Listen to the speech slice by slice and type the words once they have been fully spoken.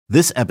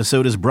This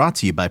episode is brought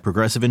to you by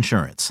Progressive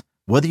Insurance.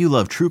 Whether you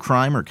love true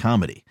crime or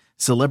comedy,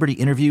 celebrity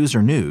interviews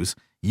or news,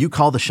 you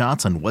call the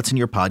shots on what's in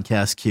your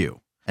podcast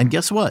queue. And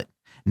guess what?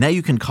 Now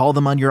you can call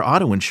them on your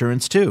auto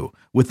insurance too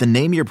with the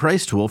Name Your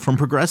Price tool from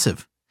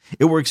Progressive.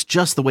 It works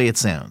just the way it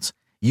sounds.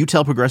 You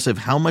tell Progressive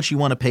how much you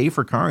want to pay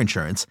for car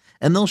insurance,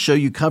 and they'll show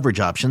you coverage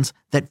options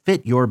that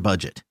fit your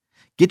budget.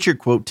 Get your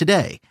quote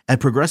today at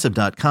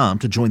Progressive.com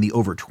to join the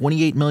over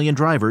 28 million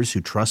drivers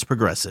who trust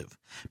Progressive.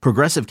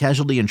 Progressive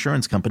Casualty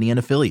Insurance Company and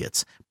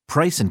Affiliates.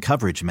 Price and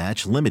coverage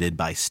match limited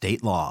by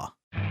state law.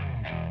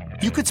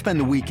 You could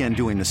spend the weekend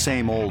doing the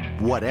same old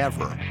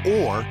whatever,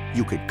 or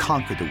you could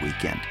conquer the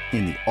weekend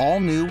in the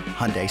all-new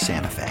Hyundai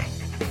Santa Fe.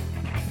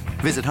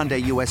 Visit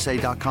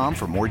HyundaiUSA.com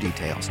for more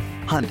details.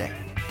 Hyundai,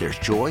 there's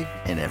joy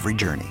in every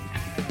journey.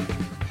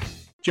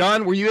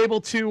 John, were you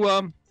able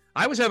to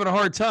I was having a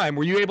hard time.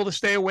 Were you able to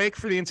stay awake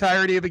for the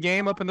entirety of the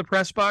game up in the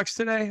press box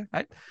today?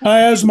 I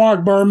asked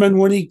Mark Berman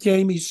when he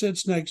came. He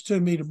sits next to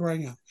me to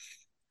bring a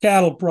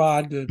cattle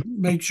prod to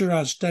make sure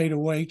I stayed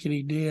awake, and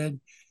he did. A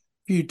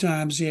few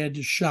times he had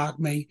to shock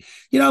me.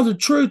 You know, the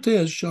truth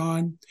is,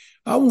 Sean,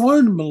 I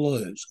want him to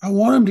lose. I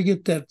want him to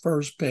get that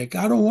first pick.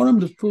 I don't want him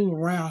to fool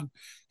around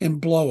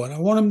and blow it. I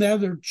want him to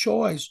have their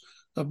choice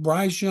of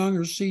Bryce Young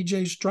or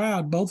C.J.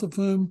 Stroud, both of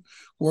whom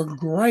were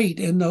great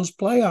in those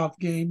playoff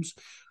games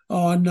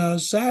on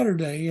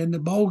Saturday, in the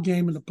bowl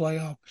game and the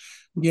playoff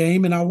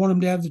game. And I want them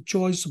to have the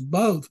choice of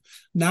both,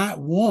 not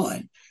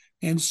one.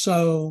 And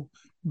so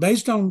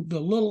based on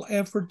the little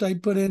effort they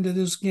put into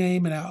this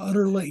game and how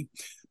utterly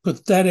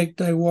pathetic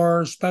they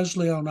were,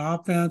 especially on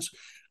offense,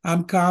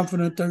 I'm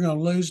confident they're going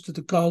to lose to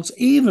the Colts,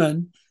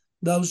 even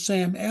though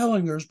Sam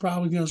Ehlinger is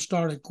probably going to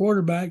start at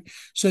quarterback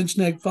since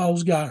Nick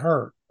Foles got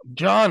hurt.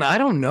 John, I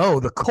don't know.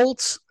 The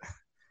Colts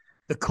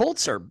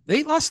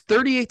they lost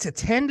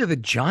 38-10 to the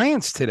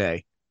Giants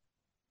today.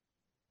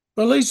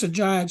 But at least the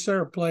Giants,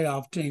 they're a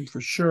playoff team for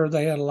sure.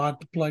 They had a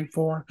lot to play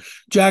for.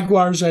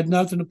 Jaguars had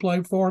nothing to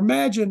play for.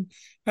 Imagine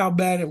how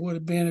bad it would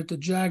have been if the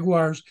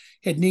Jaguars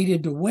had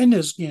needed to win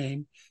this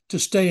game to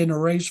stay in the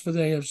race for the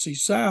AFC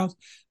South.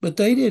 But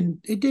they didn't.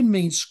 It didn't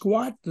mean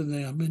squat to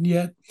them. And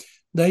yet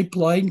they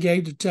played and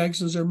gave the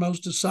Texans their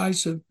most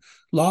decisive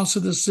loss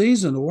of the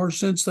season, or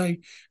since they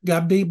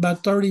got beat by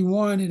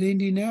 31 at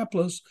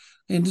Indianapolis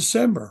in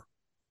December.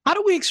 How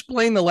do we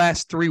explain the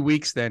last 3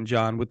 weeks then,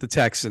 John, with the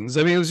Texans?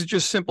 I mean, was it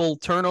just simple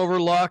turnover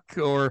luck,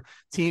 or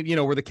team,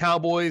 were the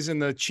Cowboys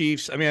and the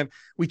Chiefs? I mean,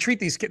 we treat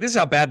this is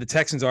how bad the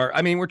Texans are.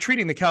 I mean, we're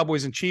treating the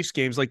Cowboys and Chiefs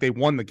games like they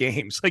won the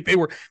games, like they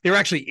were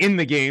actually in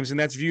the games, and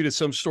that's viewed as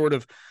some sort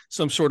of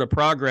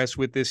progress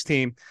with this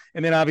team.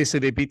 And then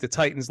obviously they beat the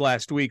Titans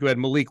last week, who had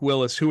Malik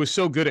Willis, who was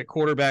so good at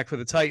quarterback for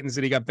the Titans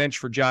that he got benched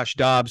for Josh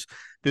Dobbs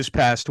this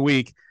past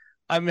week.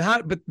 I mean,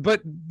 but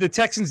the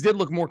Texans did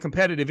look more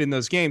competitive in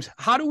those games.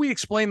 How do we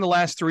explain the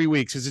last 3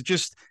 weeks? Is it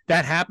just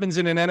that happens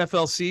in an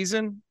NFL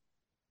season?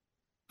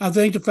 I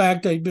think the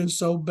fact they've been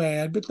so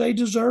bad, but they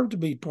deserve to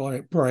be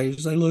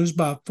praised. They lose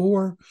by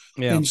 4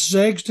 and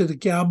 6 to the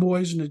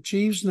Cowboys and the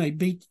Chiefs, and they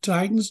beat the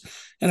Titans.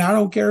 And I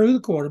don't care who the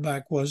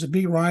quarterback was. They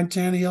beat Ryan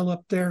Tannehill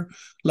up there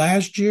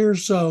last year.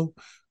 So,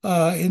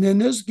 and in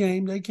this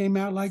game, they came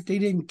out like they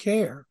didn't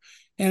care.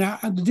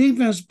 And the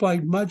defense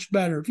played much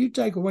better. If you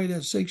take away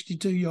that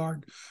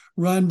 62-yard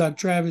run by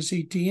Travis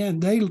Etienne,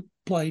 they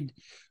played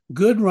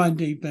good run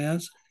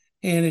defense,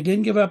 and it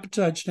didn't give up a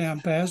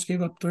touchdown pass,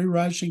 gave up 3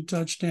 rushing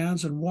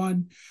touchdowns and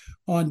 1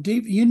 on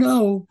deep.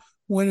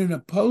 When an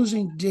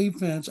opposing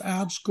defense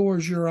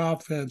outscores your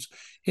offense,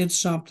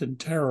 it's something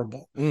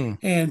terrible.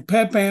 And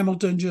Pep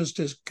Hamilton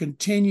just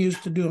continues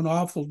to do an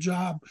awful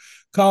job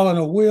calling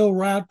a wheel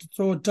route to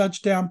throw a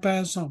touchdown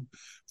pass on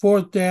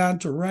 4th down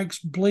to Rex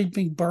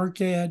bleeping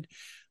Burkhead.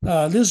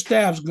 This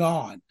staff's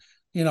gone.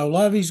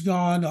 Lovey's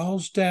gone. The whole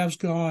staff's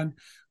gone.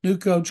 New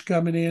coach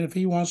coming in. If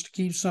he wants to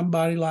keep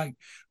somebody like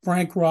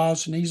Frank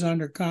Ross and he's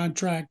under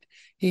contract,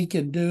 he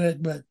can do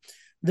it. But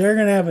they're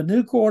going to have a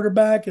new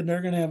quarterback and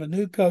they're going to have a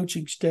new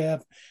coaching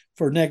staff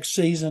for next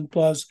season,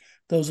 plus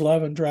those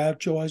 11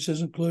 draft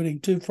choices, including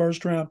 2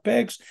 first-round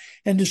picks.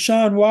 And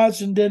Deshaun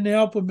Watson didn't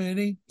help him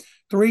any.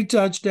 3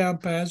 touchdown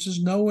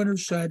passes, no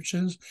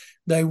interceptions.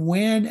 They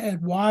win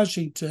at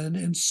Washington,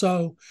 and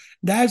so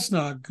that's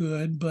not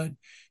good. But,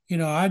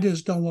 I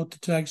just don't want the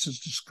Texans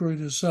to screw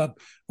this up.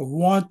 I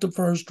want the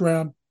first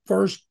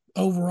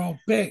overall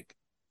pick.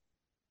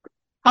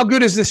 How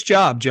good is this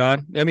job,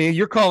 John? I mean,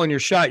 you're calling your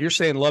shot. You're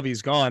saying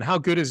Lovey's gone. How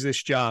good is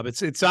this job?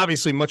 It's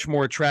obviously much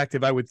more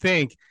attractive, I would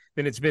think,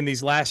 than it's been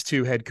these last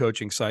 2 head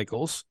coaching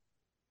cycles.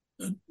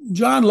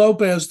 John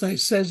Lopez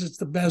says it's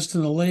the best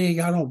in the league.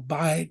 I don't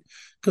buy it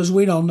because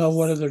we don't know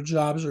what other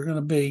jobs are going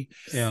to be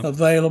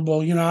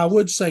available. I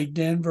would say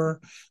Denver,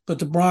 but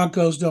the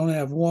Broncos don't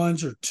have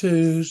 1s or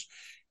 2s,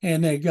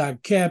 and they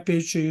got cap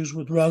issues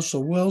with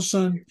Russell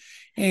Wilson.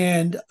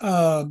 And,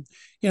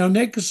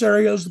 Nick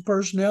Caserio's the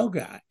personnel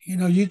guy.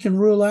 You can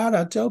rule out,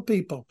 I tell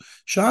people,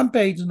 Sean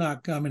Payton's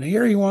not coming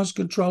here. He wants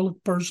control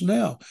of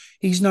personnel.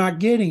 He's not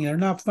getting it. They're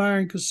not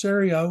firing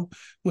Caserio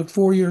with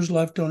 4 years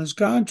left on his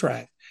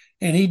contract.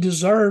 and he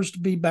deserves to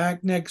be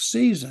back next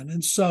season.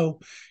 And so,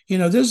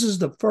 this is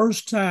the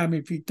first time,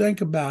 if you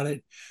think about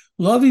it,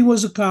 Lovey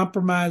was a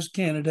compromise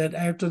candidate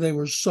after they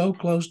were so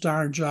close to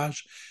hiring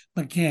Josh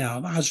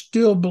McCown. I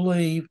still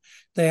believe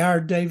they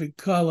hired David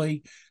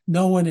Culley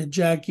knowing that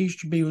Jack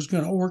Easterby was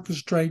going to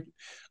orchestrate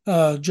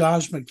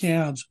Josh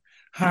McCown's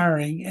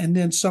hiring. And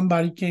then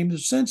somebody came to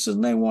senses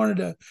and they wanted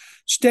a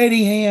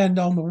steady hand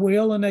on the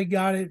wheel, and they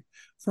got it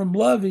from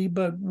Lovey.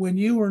 But when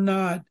you were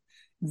not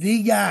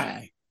the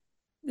guy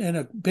in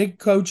a big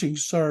coaching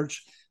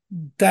search,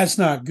 that's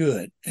not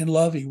good. And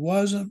Lovey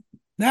wasn't.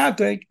 Now I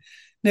think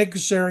Nick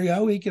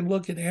Caserio, he can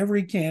look at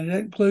every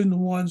candidate, including the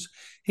ones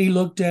he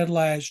looked at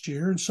last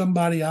year. And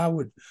somebody I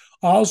would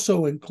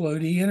also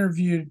include, he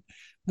interviewed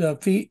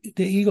the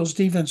Eagles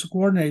defensive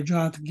coordinator,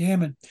 Jonathan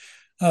Gammon,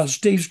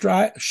 Shane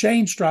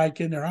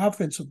Steichen, their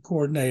offensive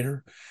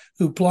coordinator,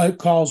 who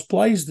calls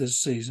plays this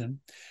season.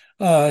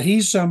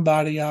 He's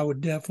somebody I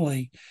would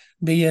definitely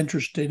be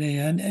interested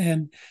in.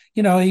 And,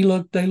 they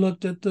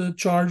looked at the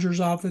Chargers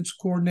offensive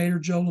coordinator,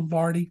 Joe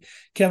Lombardi,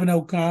 Kevin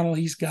O'Connell.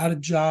 He's got a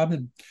job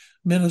in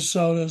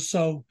Minnesota.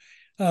 So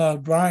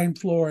Brian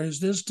Flores,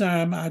 this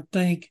time, I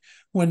think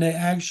when they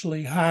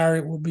actually hire,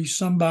 it will be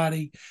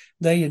somebody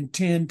they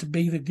intend to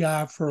be the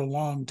guy for a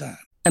long time.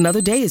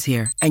 Another day is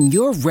here, and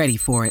you're ready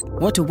for it.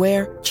 What to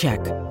wear? Check.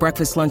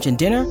 Breakfast, lunch, and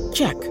dinner?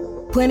 Check.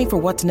 Planning for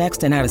what's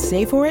next and how to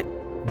save for it?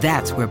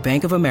 That's where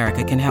Bank of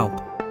America can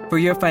help. For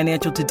your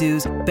financial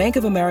to-dos, Bank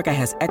of America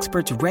has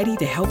experts ready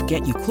to help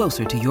get you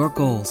closer to your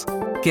goals.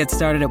 Get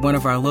started at one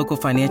of our local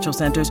financial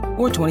centers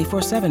or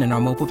 24/7 in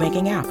our mobile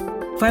banking app.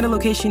 Find a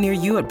location near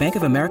you at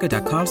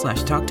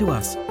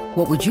bankofamerica.com/talktous.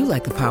 What would you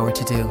like the power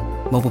to do?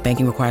 Mobile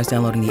banking requires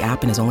downloading the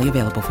app and is only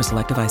available for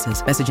select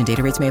devices. Message and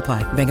data rates may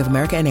apply. Bank of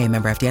America N.A.,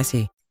 member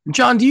FDIC.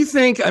 John, do you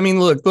think,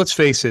 look, let's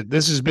face it,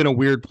 this has been a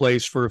weird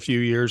place for a few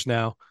years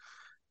now.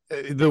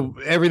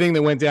 Everything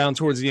that went down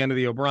towards the end of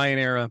the O'Brien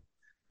era,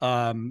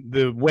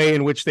 the way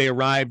in which they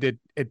arrived at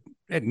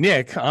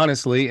Nick,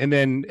 honestly, and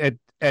then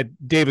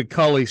at David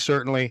Culley,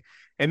 certainly,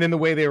 and then the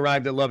way they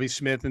arrived at Lovie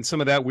Smith, and some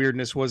of that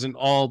weirdness wasn't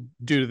all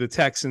due to the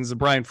Texans. The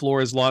Brian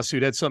Flores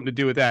lawsuit had something to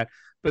do with that,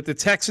 but the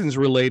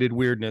Texans-related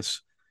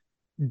weirdness,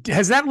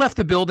 has that left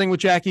the building with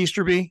Jack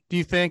Easterby? Do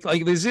you think?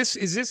 Is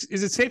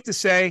it safe to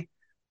say,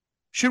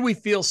 should we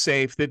feel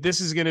safe that this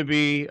is going to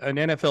be an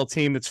NFL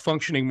team that's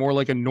functioning more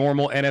like a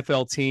normal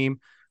NFL team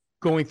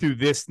going through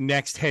this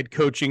next head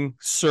coaching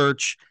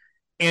search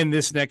and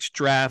this next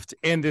draft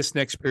and this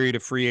next period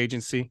of free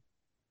agency?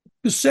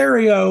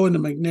 Caserio and the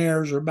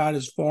McNairs are about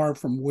as far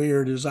from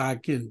weird as I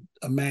can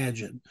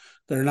imagine.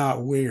 They're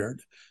not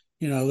weird.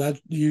 That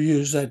you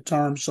use that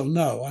term. So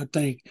no, I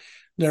think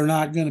they're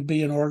not going to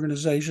be an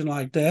organization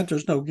like that.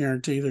 There's no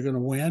guarantee they're going to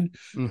win.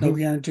 Mm-hmm. No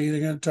guarantee they're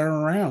going to turn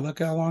around. Look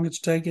how long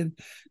it's taken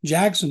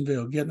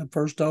Jacksonville getting the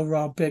first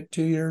overall pick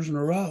 2 years in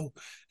a row.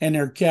 And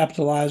they're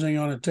capitalizing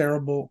on a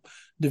terrible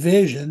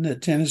division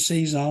that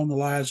Tennessee's on the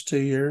last 2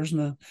 years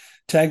and the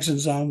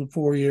Texans on the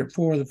 4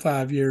 of the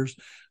 5 years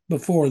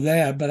before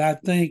that. But I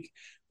think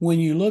when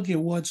you look at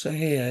what's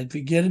ahead, if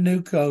you get a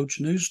new coach,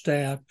 new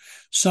staff,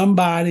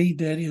 somebody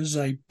that is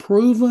a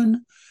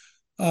proven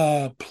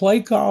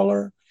play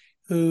caller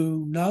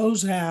who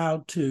knows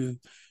how to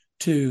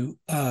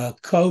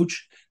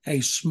coach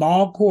a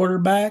small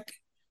quarterback,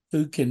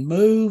 who can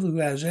move, who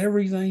has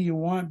everything you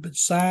want but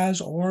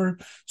size, or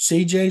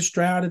C.J.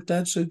 Stroud if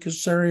that's who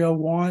Caserio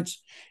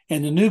wants.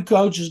 And the new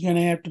coach is going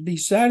to have to be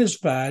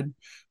satisfied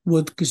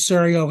with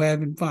Caserio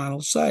having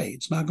final say.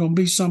 It's not going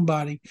to be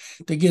somebody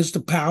that gets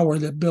the power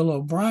that Bill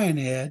O'Brien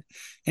had,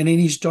 and then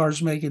he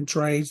starts making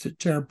trades that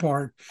tear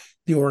apart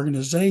the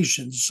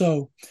organization.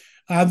 So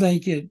I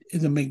think the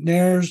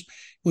McNairs,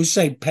 we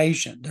say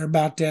patient. They're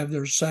about to have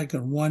their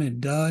second one and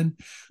done.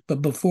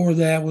 But before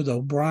that, with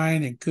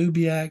O'Brien and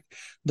Kubiak,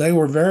 they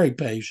were very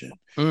patient.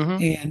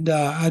 Mm-hmm. And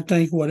I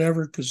think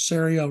whatever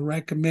Caserio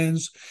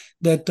recommends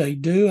that they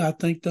do, I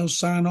think they'll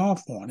sign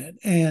off on it.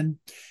 And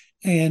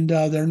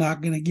they're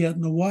not going to get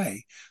in the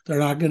way. They're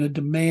not going to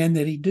demand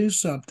that he do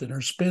something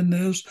or spend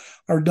this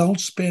or don't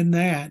spend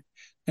that.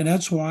 And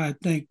that's why I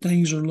think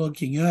things are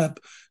looking up,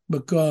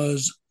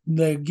 because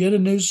they get a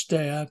new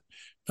staff.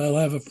 They'll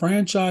have a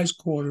franchise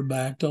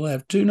quarterback. They'll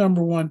have 2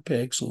 number 1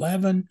 picks,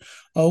 11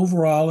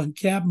 overall, and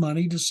cap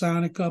money to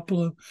sign a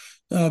couple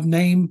of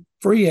name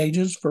free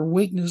agents for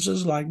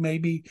weaknesses like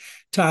maybe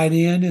tight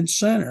end and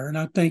center. And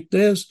I think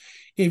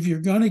if you're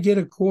going to get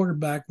a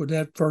quarterback with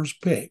that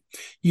first pick,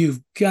 you've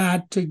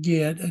got to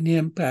get an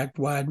impact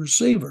wide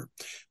receiver.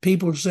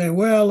 People are saying,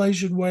 well, they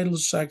should wait till the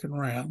second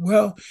round.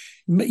 Well,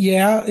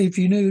 yeah, if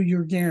you knew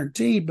you're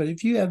guaranteed, but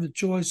if you have the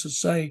choice to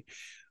say,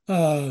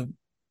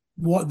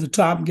 what the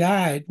top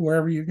guy,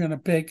 wherever you're going to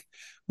pick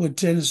with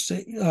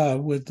Tennessee,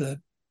 with the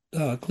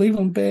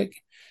Cleveland pick,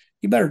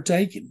 you better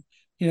take him.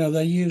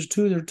 They used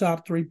 2 of their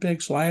top 3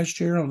 picks last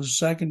year on the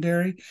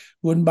secondary.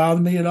 Wouldn't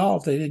bother me at all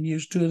if they didn't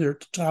use 2 of their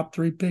top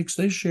 3 picks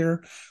this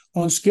year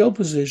on skill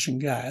position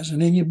guys.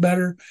 And then you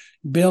better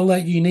build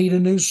that. You need a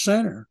new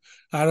center.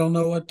 I don't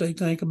know what they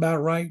think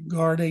about right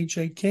guard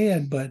H.A.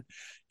 Can, but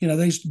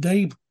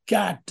they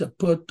got to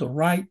put the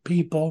right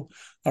people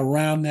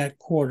around that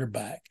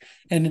quarterback.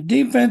 And the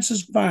defense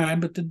is fine,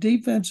 but the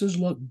defenses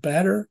look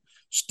better,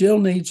 still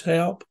needs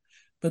help.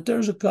 But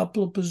there's a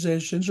couple of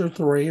positions, or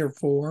 3 or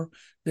 4,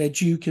 that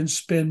you can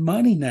spend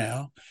money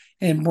now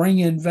and bring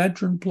in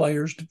veteran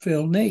players to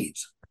fill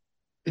needs.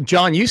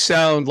 John, you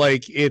sound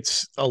like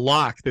it's a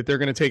lock that they're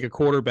going to take a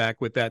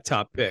quarterback with that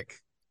top pick.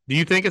 Do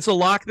you think it's a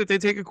lock that they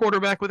take a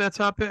quarterback with that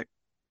top pick?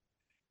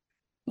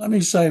 Let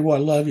me say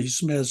what Lovie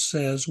Smith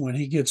says when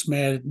he gets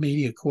mad at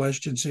media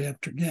questions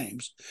after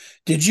games.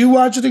 Did you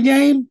watch the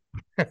game?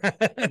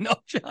 No,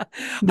 John.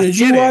 Did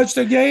you watch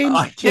the game?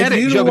 I get it.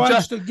 You John,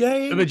 watch the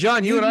game. But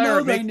John, you and I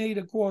know they need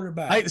a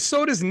quarterback.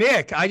 So does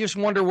Nick. I just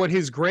wonder what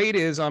his grade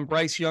is on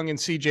Bryce Young and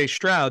C.J.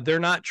 Stroud. They're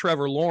not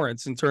Trevor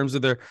Lawrence in terms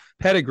of their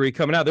pedigree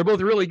coming out. They're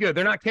both really good.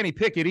 They're not Kenny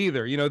Pickett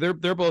either. You know, they're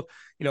both.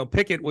 You know,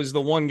 Pickett was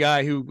the one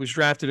guy who was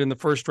drafted in the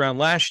first round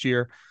last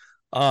year.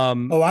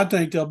 I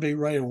think they'll be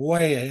rated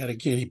way ahead of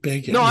Kenny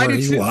Pickett. No, I do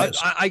too.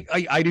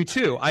 I do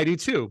too. I do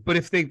too. But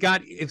if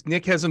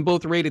Nick has them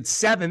both rated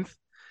 7th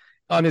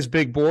on his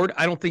big board,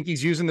 I don't think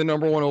he's using the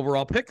number 1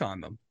 overall pick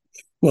on them.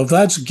 Well, if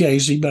that's the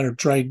case, he better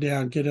trade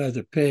down, get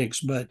other picks.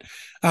 But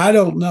I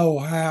don't know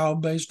how,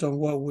 based on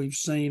what we've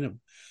seen of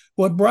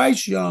what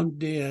Bryce Young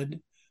did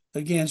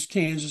against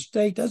Kansas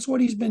State. That's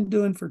what he's been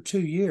doing for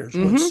 2 years.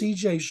 Mm-hmm. What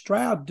C.J.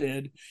 Stroud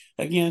did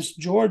against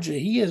Georgia,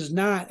 he has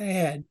not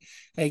had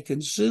a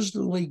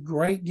consistently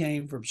great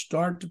game from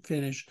start to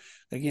finish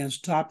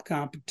against top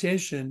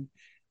competition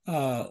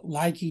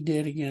like he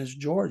did against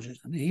Georgia.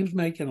 I mean, he was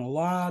making a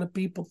lot of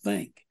people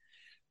think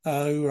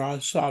who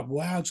thought,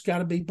 wow, it's got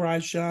to be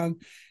Bryce Young.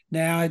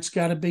 Now it's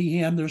got to be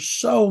him. There's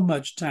so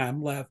much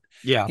time left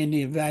in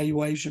the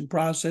evaluation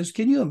process.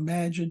 Can you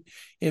imagine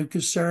if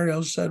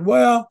Casario said,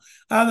 well,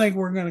 I think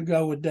we're going to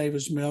go with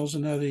Davis Mills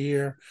another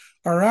year,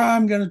 or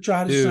I'm going to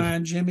try to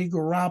sign Jimmy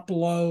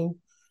Garoppolo?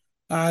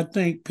 I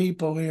think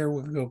people here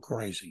would go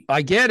crazy.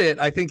 I get it.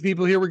 I think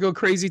people here would go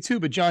crazy too.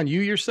 But John, you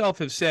yourself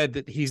have said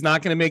that he's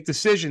not going to make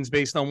decisions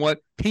based on what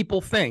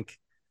people think.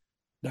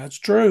 That's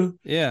true.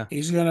 Yeah.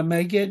 He's going to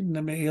make it, and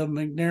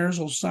McNair's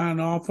will sign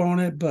off on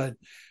it. But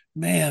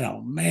man,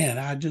 oh man,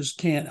 I just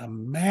can't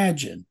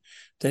imagine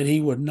that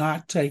he would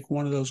not take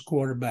one of those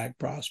quarterback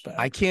prospects.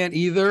 I can't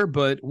either,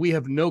 but we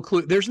have no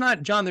clue. There's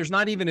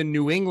not even a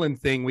New England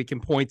thing we can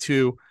point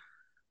to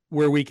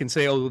where we can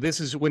say, oh,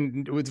 this is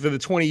when for the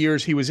 20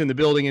 years he was in the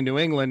building in New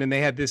England and they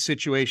had this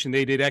situation.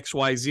 They did X,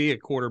 Y, Z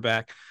at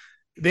quarterback.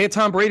 They had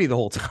Tom Brady the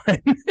whole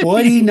time.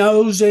 What he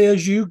knows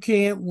is you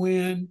can't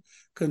win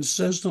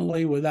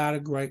consistently without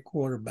a great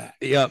quarterback.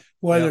 Yep.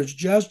 Whether it's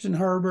Justin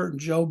Herbert and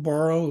Joe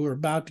Burrow, who are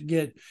about to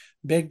get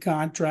big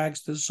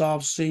contracts this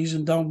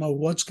offseason, don't know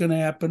what's going to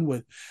happen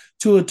with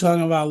Tua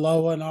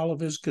Tagovailoa and all of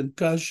his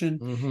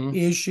concussion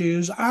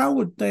issues. I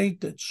would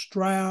think that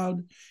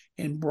Stroud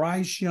and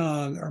Bryce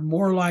Young are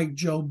more like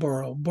Joe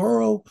Burrow.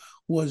 Burrow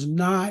was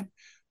not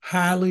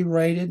highly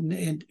rated,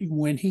 and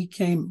when he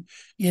came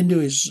into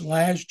his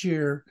last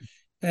year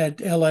at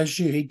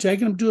LSU, he'd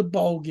taken him to a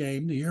bowl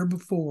game the year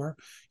before,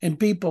 and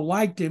people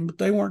liked him, but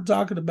they weren't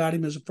talking about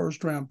him as a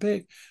first-round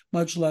pick,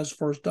 much less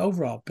first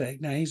overall pick.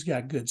 Now, he's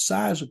got good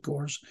size, of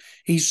course.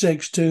 He's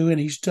 6'2", and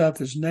he's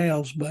tough as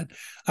nails, but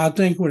I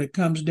think when it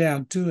comes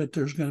down to it,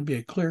 there's going to be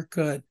a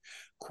clear-cut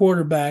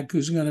quarterback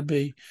who's going to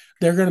be –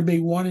 they're going to be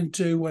 1 and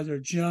 2, whether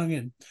it's Young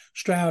and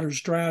Stroud or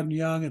Stroud and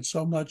Young, and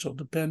so much will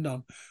depend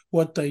on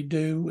what they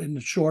do in the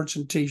shorts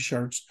and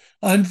T-shirts,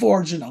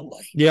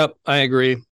 unfortunately. Yep, I agree.